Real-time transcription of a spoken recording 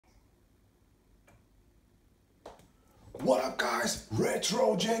guys,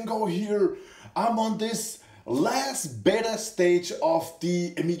 RETROCENGO here. I'm on this last beta stage of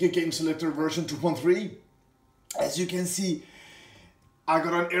the Amiga Game Selector version 2.3. As you can see, I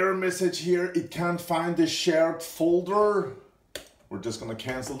got an error message here. It can't find the shared folder. We're just gonna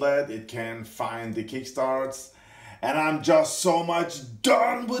cancel that. It can't find the kickstarts. And I'm just so much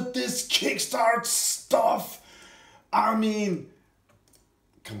done with this kickstart stuff. I mean,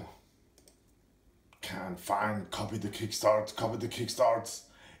 come on. Can't find, copy the kickstarts.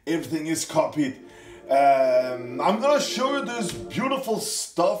 Everything is copied. I'm gonna show you this beautiful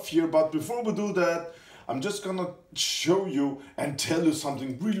stuff here, but before we do that, I'm just gonna show you and tell you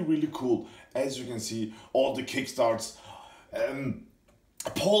something really cool. As you can see, all the kickstarts.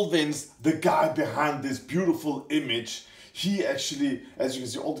 Paul Vince, the guy behind this beautiful image, he actually, as you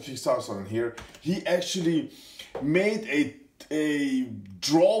can see, all the kickstarts are in here. He actually made a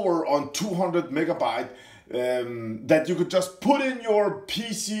drawer on 200 megabyte that you could just put in your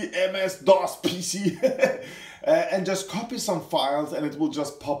PC, MS-DOS PC and just copy some files and it will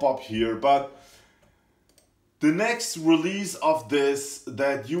just pop up here. But the next release of this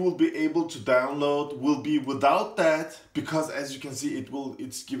that you will be able to download will be without that, because as you can see,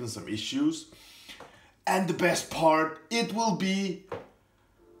 it's given some issues. And the best part, it will be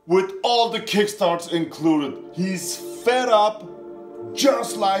with all the kickstarts included. He's fed up,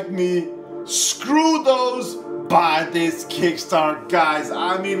 just like me. Screw those, buy this kickstart, guys.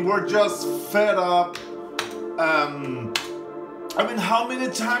 I mean, we're just fed up. I mean, how many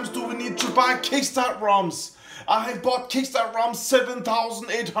times do we need to buy kickstart ROMs? I have bought kickstart ROMs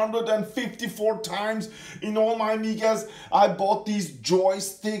 7,854 times in all my Amigas. I bought these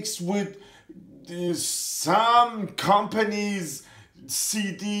joysticks with some companies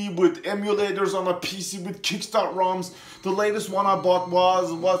CD with emulators on a PC with kickstart ROMs. The latest one I bought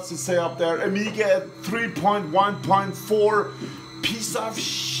was, what's it say up there, Amiga 3.1.4, piece of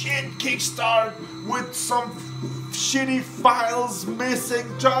shit kickstart with some shitty files missing,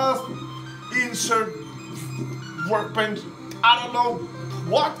 just insert workbench. I don't know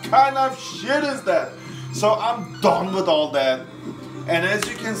what kind of shit is that. So I'm done with all that. And as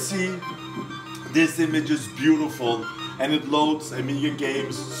you can see, this image is beautiful and it loads Amiga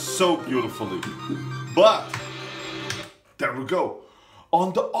games so beautifully. But there we go.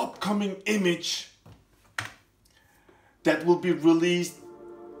 On the upcoming image that will be released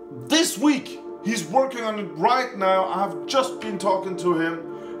this week, he's working on it right now. I've just been talking to him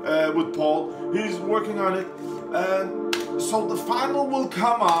with Paul. He's working on it, and so the final will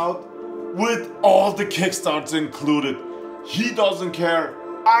come out with all the kickstarts included. He doesn't care,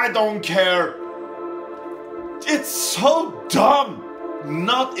 I don't care. It's so dumb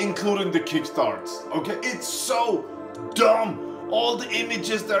not including the kickstarts, okay? It's so dumb. All the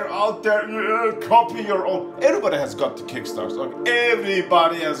images that are out there, copy your own. Everybody has got the kickstarts, okay?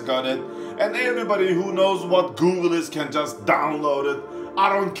 Everybody has got it. And everybody who knows what Google is can just download it. I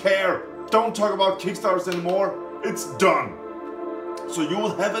don't care. Don't talk about kickstarts anymore. It's done. So you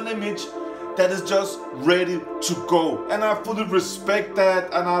will have an image that is just ready to go. And I fully respect that,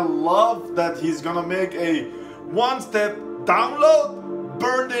 and I love that he's gonna make a one-step download,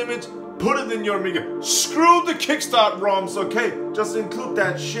 burn the image, put it in your Amiga. Screw the kickstart ROMs, okay? Just include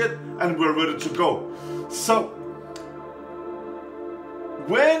that shit and we're ready to go. So,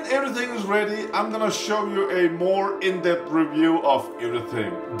 when everything is ready, I'm gonna show you a more in-depth review of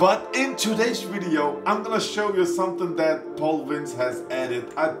everything. But in today's video, I'm gonna show you something that Paul Vince has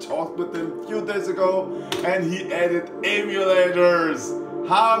added. I talked with him a few days ago and he added emulators.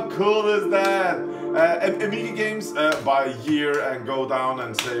 How cool is that? Amiga games by year and go down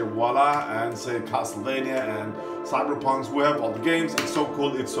and say voila and say Castlevania and Cyberpunks. We have all the games. It's so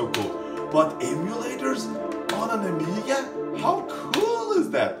cool. It's so cool. But emulators on an Amiga? How cool is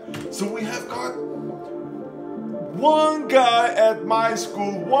that? So we have got one guy at my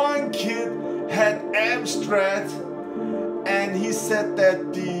school, one kid had Amstrad, and he said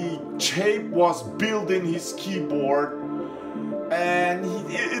that the tape was built in his keyboard. And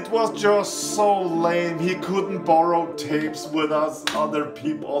it was just so lame. He couldn't borrow tapes with us, other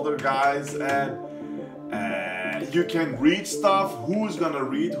guys, and you can read stuff. Who's gonna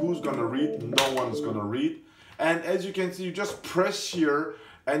read? Who's gonna read? No one's gonna read. And as you can see, you just press here,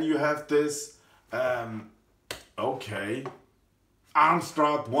 and you have this. Okay,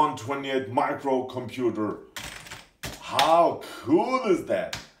 Amstrad 128 microcomputer. How cool is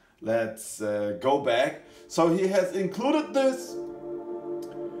that? Let's go back. So he has included this,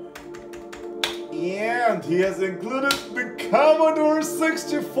 and he has included the Commodore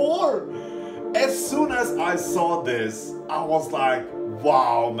 64. As soon as I saw this, I was like,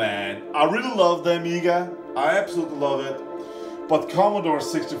 wow, man. I really love the Amiga. I absolutely love it. But Commodore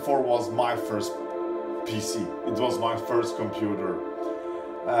 64 was my first PC. It was my first computer.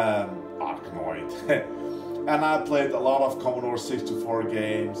 Arkanoid. And I played a lot of Commodore 64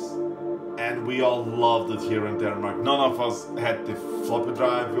 games. And we all loved it here in Denmark. None of us had the floppy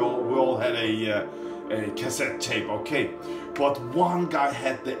drive. We all had a cassette tape, okay. But one guy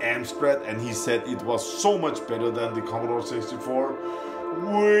had the Amstrad and he said it was so much better than the Commodore 64,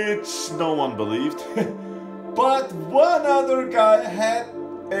 which no one believed. But one other guy had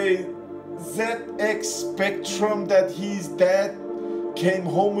a ZX Spectrum that his dad came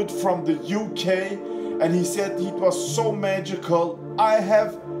home with from the UK, and he said it was so magical. I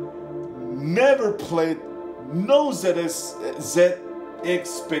have never played no ZX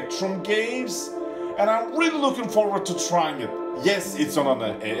Spectrum games, and I'm really looking forward to trying it. Yes, it's on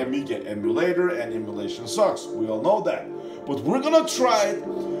an Amiga emulator, and emulation sucks. We all know that. But we're gonna try it,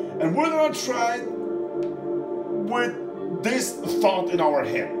 and we're gonna try it with this thought in our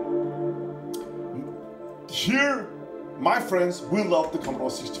head. Here, my friends, we love the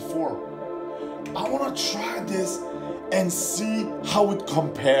Commodore 64. I wanna try this and see how it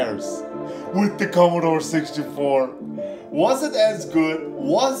compares with the Commodore 64. Was it as good?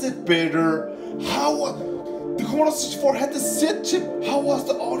 Was it better? The Commodore 64 had the SID chip. How was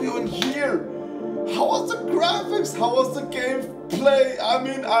the audio in here? How was the graphics? How was the gameplay? I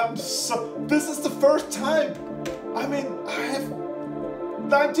mean, this is the first time. I mean, I have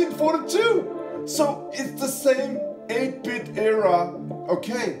 1942. So it's the same 8-bit era.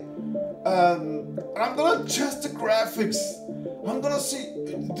 Okay. I'm gonna test the graphics. I'm gonna see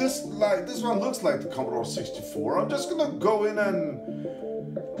this one looks like the Commodore 64. I'm just gonna go in and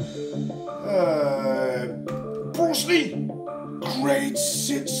Bruce Lee, great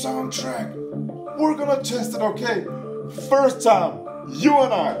SID soundtrack. We're gonna test it, okay? First time, you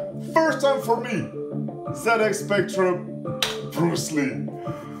and I. First time for me. ZX Spectrum, Bruce Lee.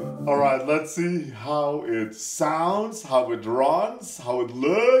 Alright, let's see how it sounds, how it runs, how it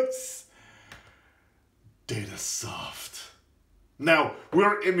looks. Data soft. Now,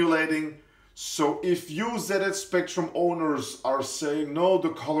 we're emulating, so if you ZX Spectrum owners are saying, no,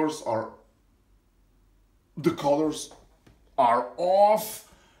 the colors are off,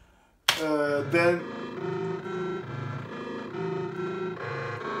 then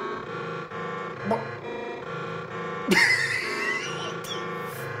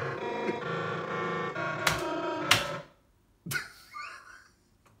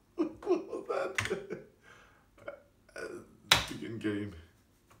begin game.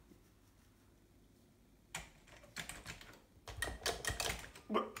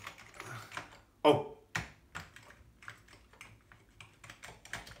 Oh.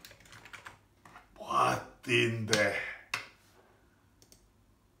 What in the...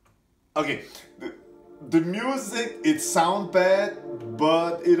 Okay, the music, it sound bad,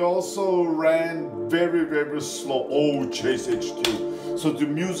 but it also ran very, very slow. Oh, Chase HQ. So the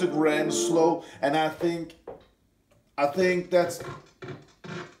music ran slow, and I think that's...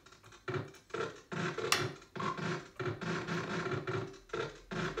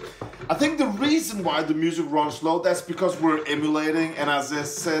 I think the reason why the music runs slow, that's because we're emulating, and as I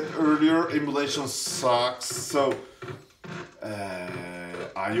said earlier, emulation sucks. So,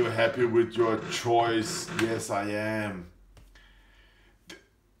 are you happy with your choice? Yes, I am.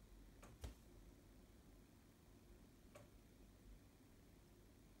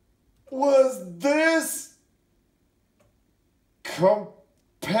 Was this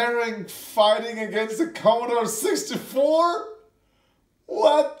comparing fighting against the Commodore 64?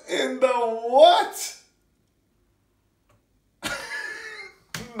 What in the what?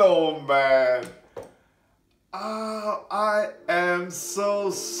 No, man. Oh, I am so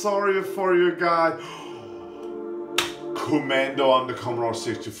sorry for you guys. Commando on the Commodore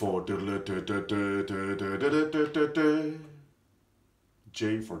 64.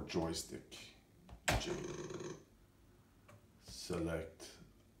 J for joystick. J. Select.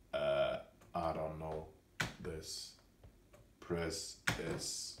 I don't know this. Press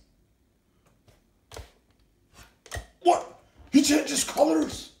S. What? He changes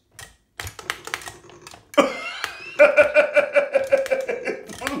colors. Look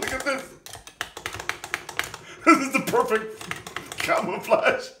at this. This is the perfect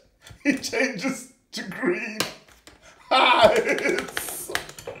camouflage. He changes to green.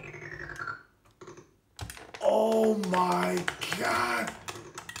 Oh my god.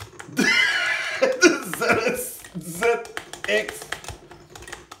 ZX.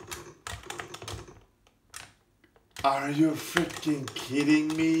 Are you freaking kidding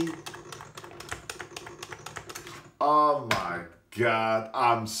me? Oh my god,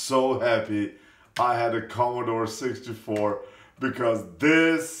 I'm so happy I had a Commodore 64 because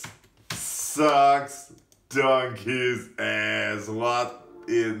this sucks donkey's ass. What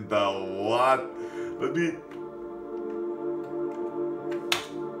in the what? Let me...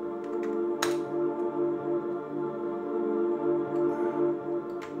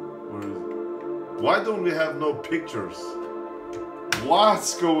 Why don't we have no pictures?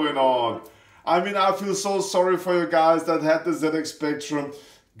 What's going on? I mean, I feel so sorry for you guys that had the ZX Spectrum.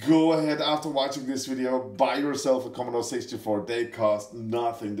 Go ahead, after watching this video, buy yourself a Commodore 64. They cost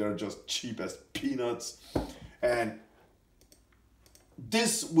nothing. They're just cheap as peanuts. And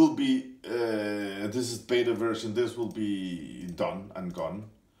this will be, this is beta version. This will be done and gone.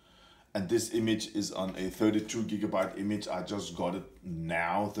 And this image is on a 32 gigabyte image. I just got it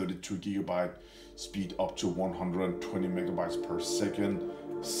now, 32 gigabyte, speed up to 120 megabytes per second.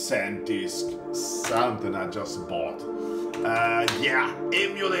 SanDisk, something I just bought. Yeah,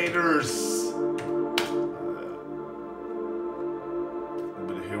 emulators.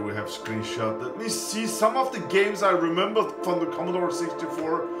 But here we have screenshot. Let me see some of the games I remember from the Commodore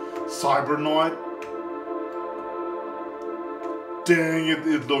 64. Cybernoid. Dang it,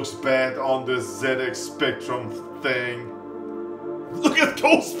 it looks bad on this ZX Spectrum thing. Look at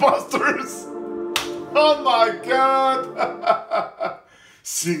Ghostbusters! Oh my god!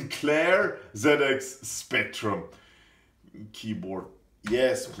 Sinclair ZX Spectrum. Keyboard.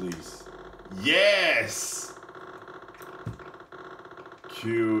 Yes, please. Yes!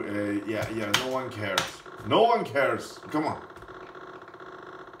 QA. Yeah, no one cares. No one cares. Come on.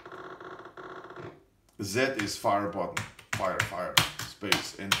 Z is fire button. Fire,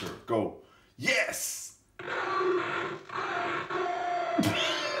 space, enter, go. Yes!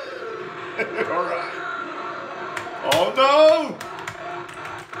 Alright. Oh no!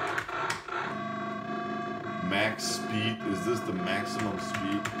 Max speed, is this the maximum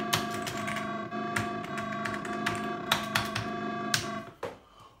speed?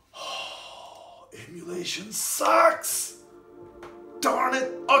 Oh, emulation sucks! Darn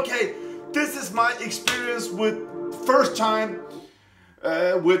it! Okay, this is my experience with first time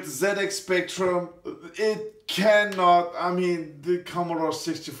with ZX Spectrum. It cannot, I mean, the Commodore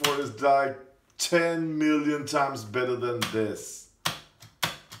 64 is like 10 million times better than this.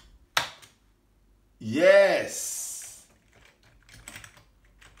 Yes.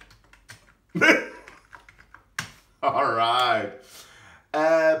 All right.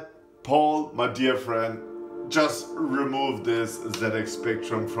 Paul, my dear friend, just remove this ZX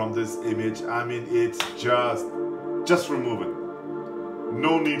Spectrum from this image. I mean, it's just remove it.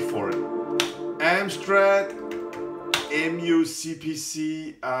 No need for it. Amstrad, MU,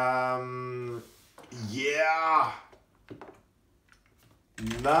 CPC, yeah.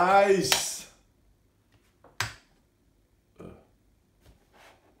 Nice.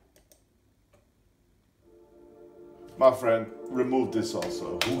 My friend, remove this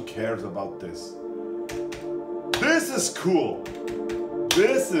also. Who cares about this? This is cool.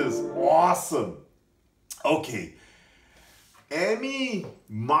 This is awesome. Okay. Emmy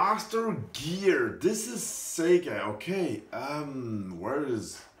Master Gear. This is Sega. Okay. Where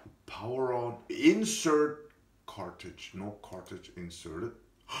is power on? Insert cartridge. No cartridge inserted.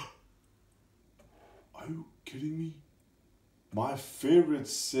 Are you kidding me? My favorite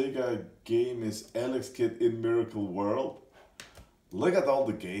Sega game is Alex Kidd in Miracle World. Look at all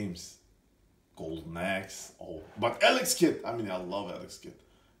the games. Golden Axe. Oh, but Alex Kidd. I mean, I love Alex Kidd.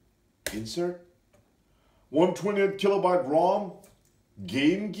 Insert. 128 kilobyte ROM.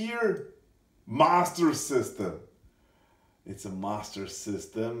 Game Gear. Master System. It's a Master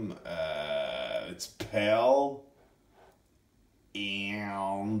System. It's PAL.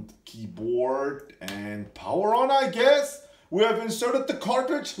 And keyboard. And power on, I guess. We have inserted the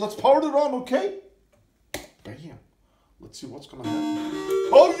cartridge. Let's power it on, okay? Bam. Let's see what's gonna happen.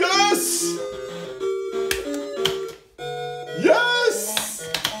 Oh, yes! Yes!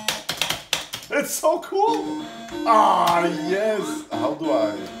 It's so cool! Ah, yes! How do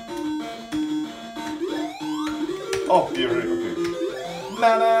I? Oh, here, okay.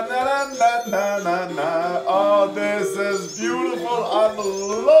 Na na na na na na na na. Oh, this is beautiful. I'm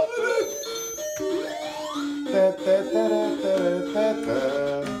loving it.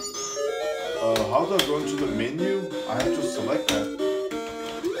 How do I go into the menu? I have to select that.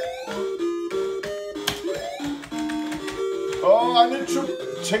 Oh, I need to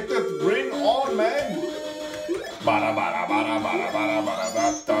check that ring on, man. Bada bada bada bada bada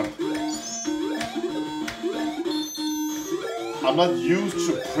bada bada. I'm not used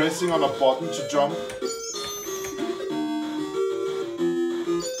to pressing on a button to jump.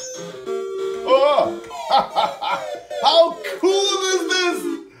 Oh! How cool is this?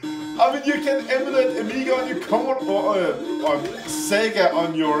 I mean, you can emulate Amiga on your Commodore or Sega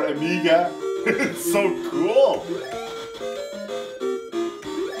on your Amiga. It's so cool.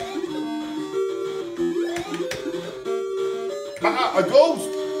 Ah, a ghost!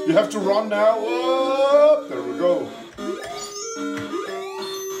 You have to run now. Whoa, there we go.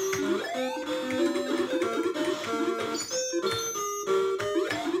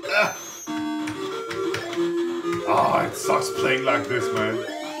 Ah. Oh, it sucks playing like this, man.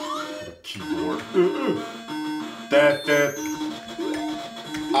 The keyboard. That.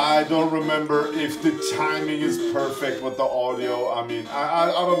 I don't remember if the timing is perfect with the audio. I mean,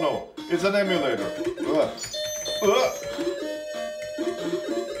 I don't know. It's an emulator.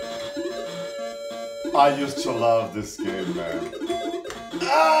 I used to love this game, man.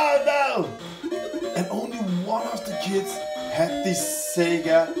 Ah, no! And only one of the kids had this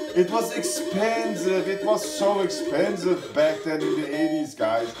Sega. It was expensive. It was so expensive back then in the 80s,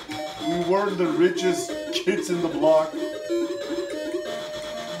 guys. We weren't the richest kids in the block.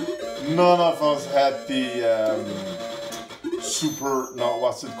 None of us had the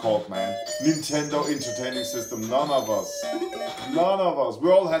what's it called, man? Nintendo Entertaining System. None of us. None of us.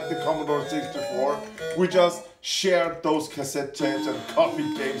 We all had the Commodore 64. We just shared those cassette tapes and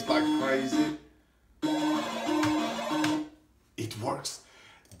copied games like crazy. It works.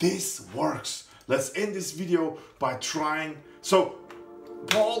 This works. Let's end this video by trying. So,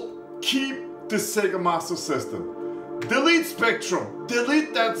 Paul, keep the Sega Master System. Delete Spectrum.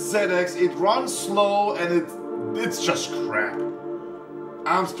 Delete that ZX. It runs slow and it's just crap.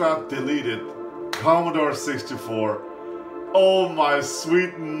 Amstrad deleted. Commodore 64. Oh my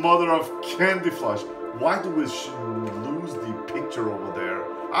sweet mother of candy flush. Why do we lose the picture over there?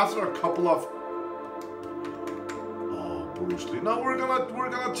 After a couple of Bruce Lee. No, we're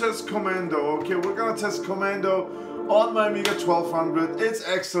gonna test Commando. Okay, we're gonna test Commando on my Amiga 1200. It's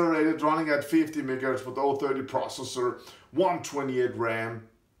accelerated, running at 50 MHz with 030 processor, 128 RAM,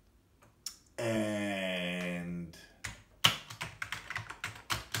 and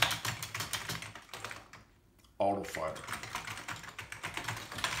auto fire.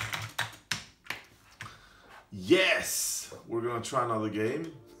 Yes, we're gonna try another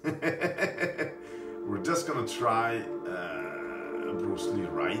game. We're just gonna try Bruce Lee,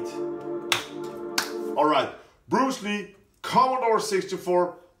 right? All right, Bruce Lee, Commodore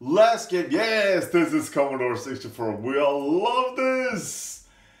 64, last game. Yes, this is Commodore 64. We all love this.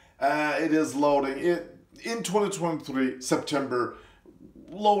 It is loading. In 2023, September,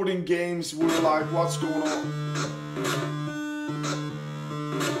 loading games. We're like, what's going on?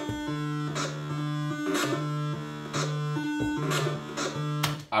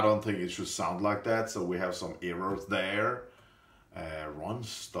 I don't think it should sound like that, so we have some errors there. Run,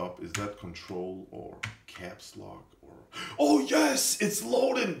 stop, is that control or caps lock or... Oh yes, it's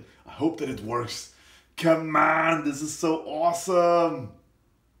loading! I hope that it works. Come on, this is so awesome!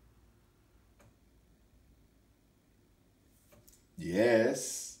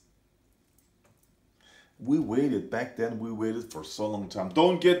 Yes. We waited, back then we waited for so long time.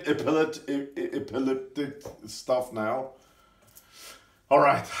 Don't get epileptic stuff now. All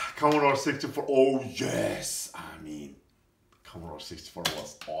right, Commodore 64, oh yes! I mean, Commodore 64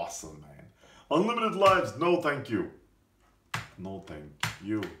 was awesome, man. Unlimited lives, no thank you. No thank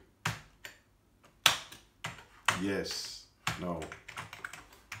you. Yes, no.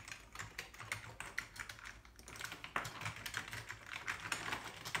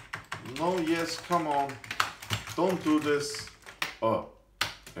 No, yes, come on. Don't do this. Oh,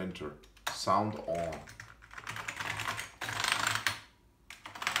 enter. Sound on.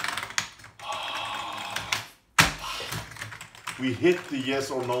 We hit the yes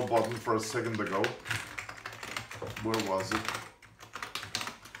or no button for a second ago. Where was it?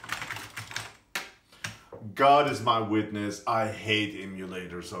 God is my witness. I hate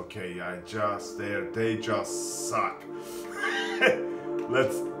emulators, okay? They just suck.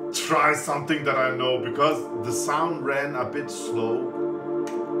 Let's try something that I know, because the sound ran a bit slow.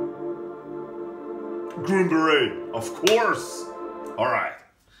 Green Beret, of course. All right.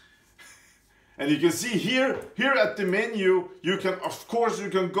 And you can see here at the menu, you can, of course, you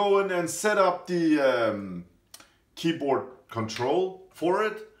can go in and set up the keyboard control for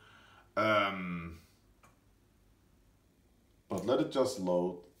it. But let it just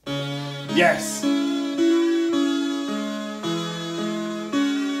load. Yes!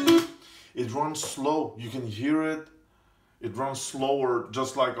 It runs slow, you can hear it. It runs slower,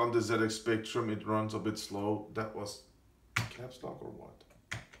 just like on the ZX Spectrum, it runs a bit slow. That was caps lock or what?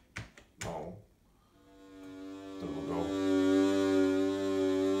 No. There we go.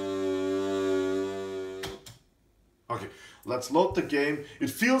 Okay, let's load the game. It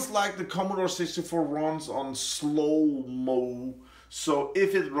feels like the Commodore 64 runs on slow-mo. So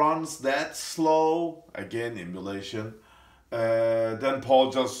if it runs that slow, again, emulation, then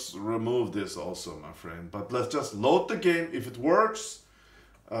Paul just remove this also, my friend. But let's just load the game if it works.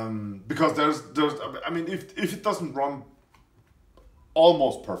 Because I mean, if it doesn't run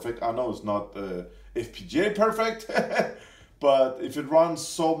almost perfect, I know it's not FPGA perfect, but if it runs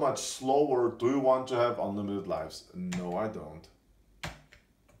so much slower, do you want to have unlimited lives? No, I don't.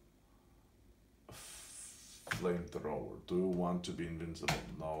 Flamethrower, do you want to be invincible?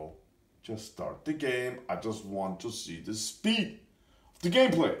 No. Just start the game. I just want to see the speed of the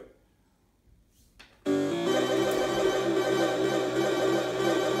gameplay.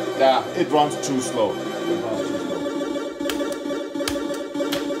 Yeah, it runs too slow.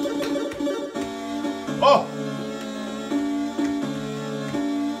 Oh!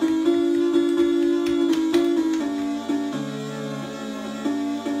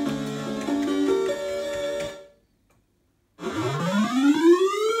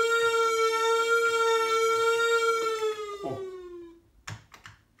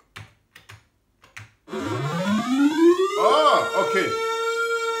 Okay.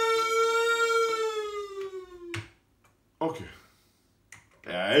 Okay.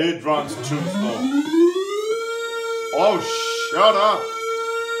 Yeah, it runs too slow. Oh, shut up.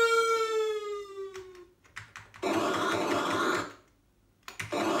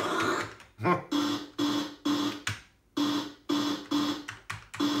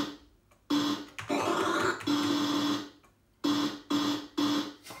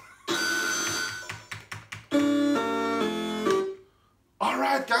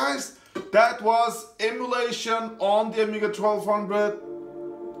 Alright guys, that was emulation on the Amiga 1200.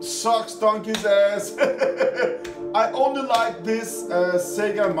 Sucks donkey's ass. I only like this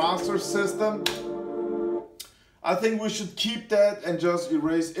Sega Master System. I think we should keep that and just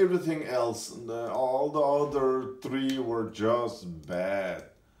erase everything else. And, all the other three were just bad.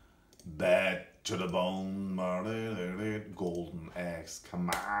 Bad to the bone. Golden Axe, come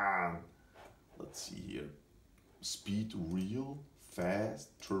on. Let's see here. Speed real. Fast,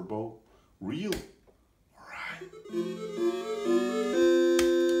 turbo, real. Alright.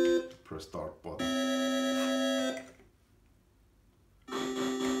 Press start button.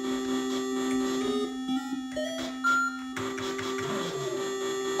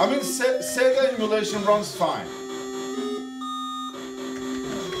 I mean, Sega emulation runs fine.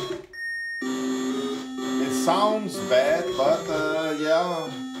 It sounds bad, but yeah.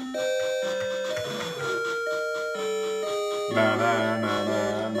 Na, na, na,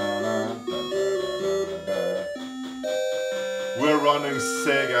 na, na, na, da. We're running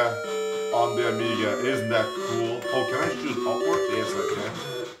Sega on the Amiga. Isn't that cool? Oh, can I shoot upwards? Yes, I can.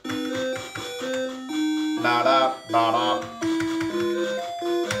 Na da, da, da.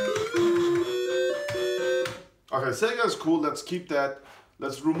 Okay, Sega is cool. Let's keep that.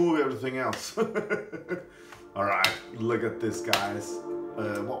 Let's remove everything else. Alright, look at this, guys.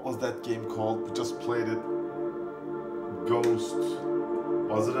 What was that game called? We just played it. Ghost.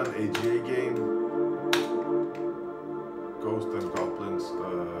 Was it an AGA game? Ghost and Goblins.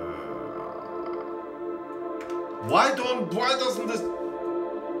 Why doesn't this...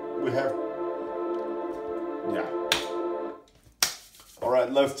 We have... Yeah. Alright,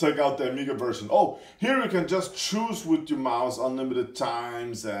 let's check out the Amiga version. Oh, here you can just choose with your mouse unlimited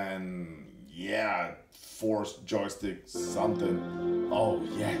times and... Yeah, force joystick something. Oh,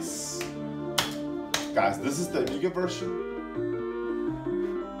 yes. Guys, this is the Amiga version.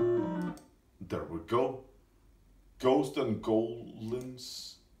 There we go. Ghost and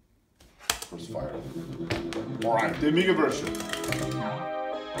Goblins. First fire. Alright, the Amiga version.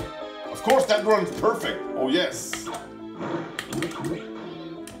 Of course, that runs perfect. Oh, yes.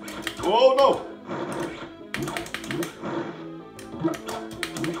 Oh, no.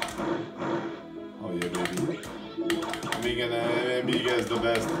 Oh, yeah, baby. Amiga is the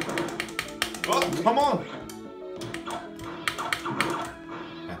best. Oh, come on!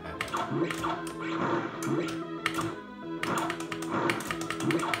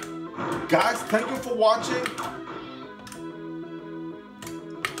 Guys, thank you for watching.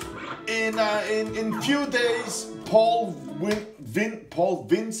 In few days, Paul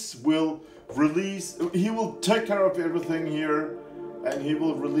Vince will release. He will take care of everything here, and he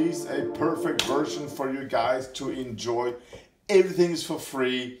will release a perfect version for you guys to enjoy. Everything is for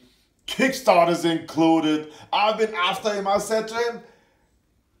free. Kickstarter's included. I've been after him. I said to him,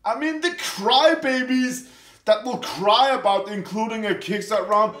 I mean, the crybabies that will cry about including a Kickstarter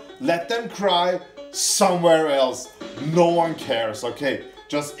round, let them cry somewhere else. No one cares, okay?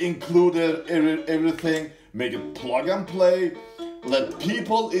 Just include everything make it plug and play, let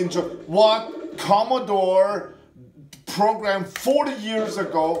people enjoy what Commodore programmed 40 years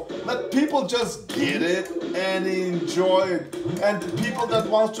ago. Let people just get it and enjoy it. And the people that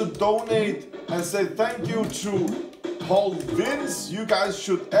want to donate and say thank you to Paul Vince, you guys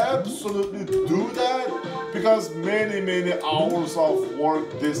should absolutely do that, because many hours of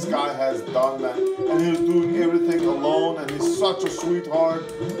work this guy has done, and he's doing everything alone, and he's such a sweetheart.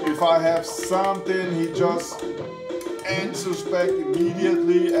 If I have something, he just answers back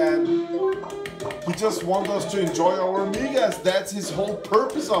immediately, and he just wants us to enjoy our Amigas. That's his whole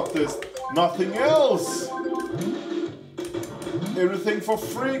purpose of this, nothing else. Everything for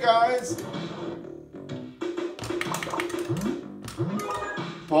free, guys.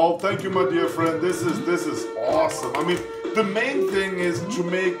 Paul, thank you, my dear friend. This is awesome. I mean, the main thing is to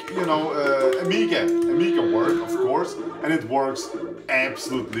make, you know, Amiga work, of course, and it works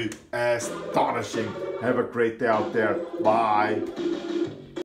absolutely astonishing. Have a great day out there. Bye.